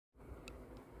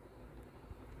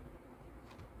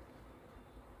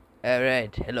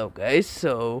Alright, hello guys.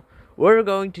 So, we're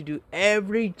going to do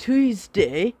every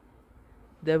Tuesday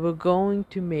that we're going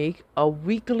to make a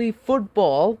weekly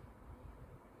football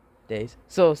days.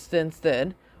 So, since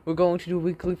then, we're going to do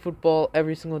weekly football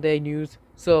every single day news.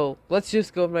 So, let's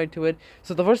just go right to it.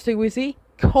 So, the first thing we see,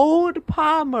 Code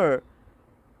Palmer.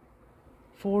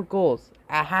 4 goals,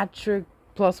 a hat trick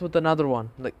plus with another one.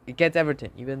 Like, it gets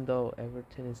Everton, even though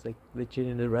Everton is like legit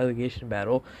in the relegation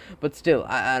battle. But still,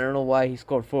 I don't know why he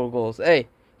scored 4 goals. Hey,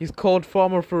 he's called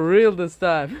Farmer for real this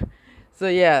time. So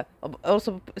yeah.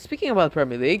 Also, speaking about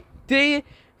Premier League, they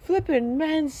flipping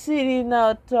Man City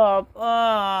now top.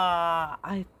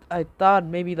 I thought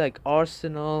maybe like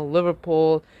Arsenal,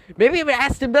 Liverpool, maybe even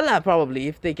Aston Villa probably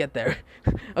if they get there.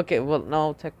 Okay, well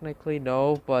no, technically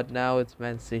no, but now it's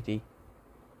Man City.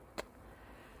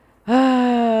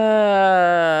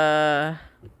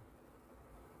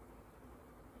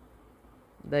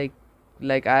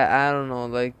 like I don't know,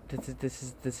 like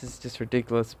this is just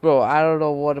ridiculous, bro. I don't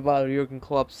know what about Jurgen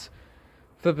Klopp's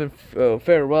flipping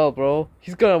farewell, bro.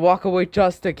 He's gonna walk away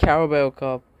just the Carabao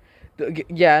Cup.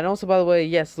 Yeah, and also by the way,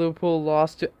 yes, Liverpool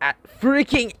lost to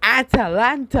freaking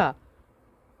Atalanta.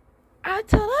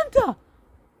 Atalanta.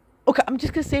 Okay, I'm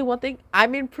just gonna say one thing.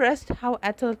 I'm impressed how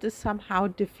Atalanta somehow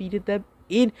defeated them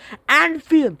in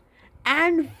Anfield.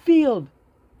 Anfield.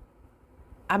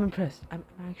 I'm impressed. I'm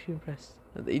actually impressed.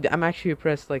 I'm actually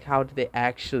impressed. Like, how did they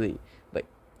actually, like,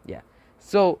 yeah.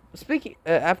 So speaking,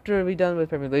 after we're done with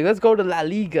Premier League, let's go to La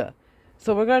Liga.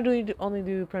 So we're gonna only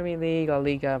do Premier League, La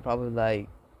Liga, and probably like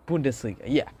Bundesliga.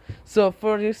 Yeah. So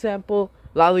for example,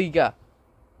 La Liga.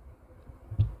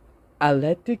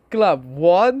 Athletic Club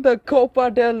won the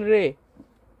Copa del Rey.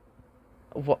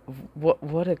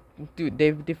 What a dude!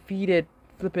 They've defeated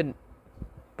flipping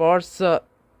Barca.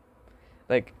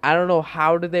 Like, I don't know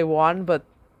how did they won, but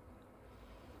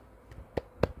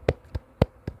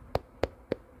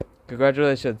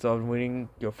congratulations on winning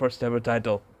your first ever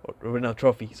title or win a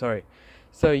trophy. Sorry.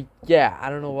 So yeah, I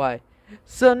don't know why.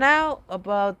 So now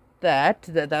about that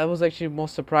was actually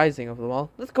most surprising of them all.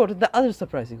 Let's go to the other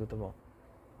surprising of them all.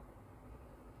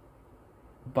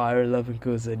 Bayer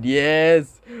Leverkusen.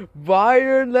 Yes!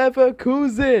 Bayer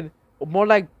Leverkusen! More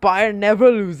like Bayer never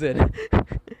losing.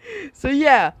 So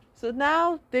yeah. So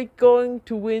now they're going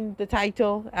to win the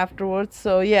title afterwards.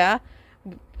 So yeah.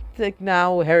 Like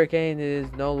now Hurricane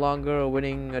is no longer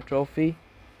winning a trophy.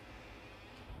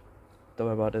 Don't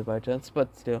worry about it by chance.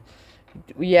 But still.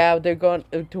 Yeah, they're going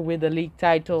to win the league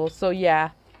title. So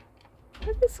yeah.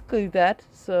 Basically that.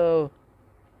 So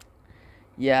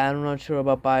yeah, I'm not sure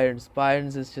about Bayern's.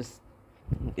 Bayern's is just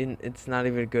it's not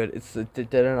even good.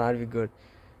 They're not even good.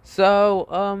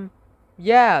 So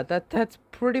yeah, that's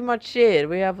pretty much it.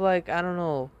 We have like, I don't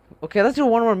know. Okay, let's do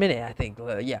one more minute, I think.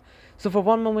 Yeah. So for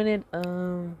one more minute,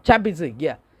 Champions League,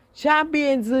 yeah.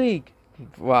 Champions League.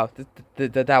 Wow,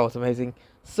 that was amazing.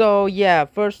 So yeah,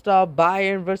 first off,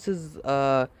 Bayern versus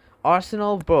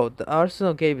Arsenal, bro. The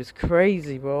Arsenal game is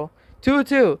crazy, bro.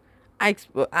 2-2.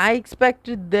 I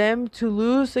expected them to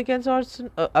lose against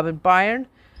Arsenal. Bayern.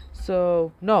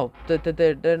 So no,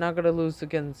 they're not gonna lose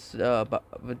against. But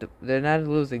they're not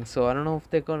losing. So I don't know if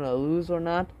they're gonna lose or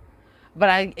not. But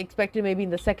I expected maybe in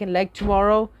the second leg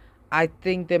tomorrow. I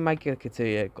think they might get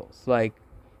considered goals. Yeah,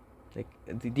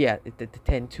 the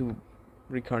 10-2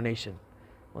 reincarnation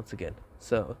once again.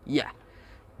 So yeah.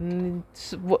 And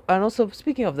also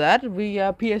speaking of that, we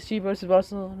PSG versus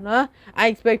Barcelona. I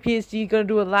expect PSG gonna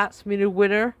do a last minute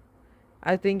winner.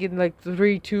 I think in like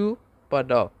 3-2, but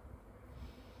no.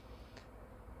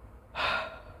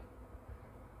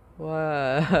 What?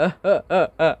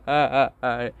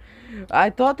 I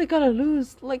thought they're gonna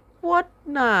lose. Like what?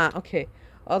 Nah. Okay.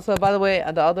 Also, by the way,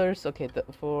 the others. Okay,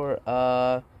 for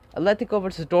Atletico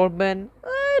versus Dortmund,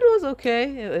 it was okay.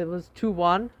 It was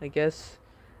 2-1. I guess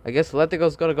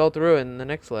Atletico's gonna go through in the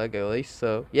next leg at least.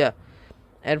 So yeah.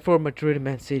 And for Madrid and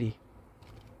Man City,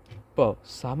 bro,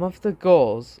 some of the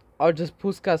goals are just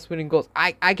Puskas winning goals.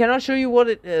 I cannot show you what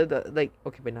it like.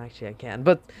 Okay, but no, actually I can.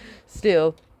 But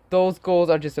still, those goals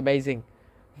are just amazing.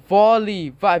 Volley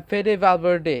by Fede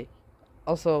Valverde.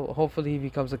 Also, hopefully he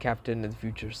becomes a captain in the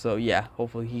future. So yeah,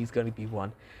 hopefully he's gonna be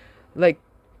one. Like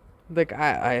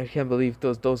I can't believe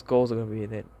those goals are gonna be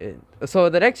in it. So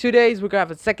the next 2 days we're gonna have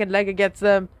a second leg against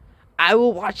them. I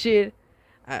will watch it,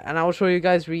 and I will show you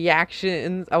guys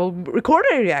reactions. I will record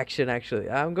a reaction actually.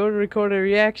 I'm going to record a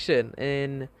reaction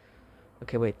in.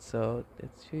 Okay, wait. So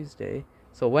it's Tuesday.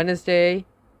 So Wednesday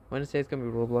is gonna be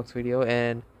a Roblox video,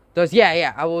 and those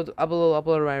yeah I will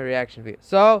upload my reaction video.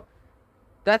 So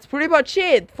that's pretty much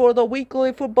it for the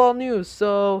weekly football news.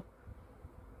 So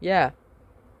yeah.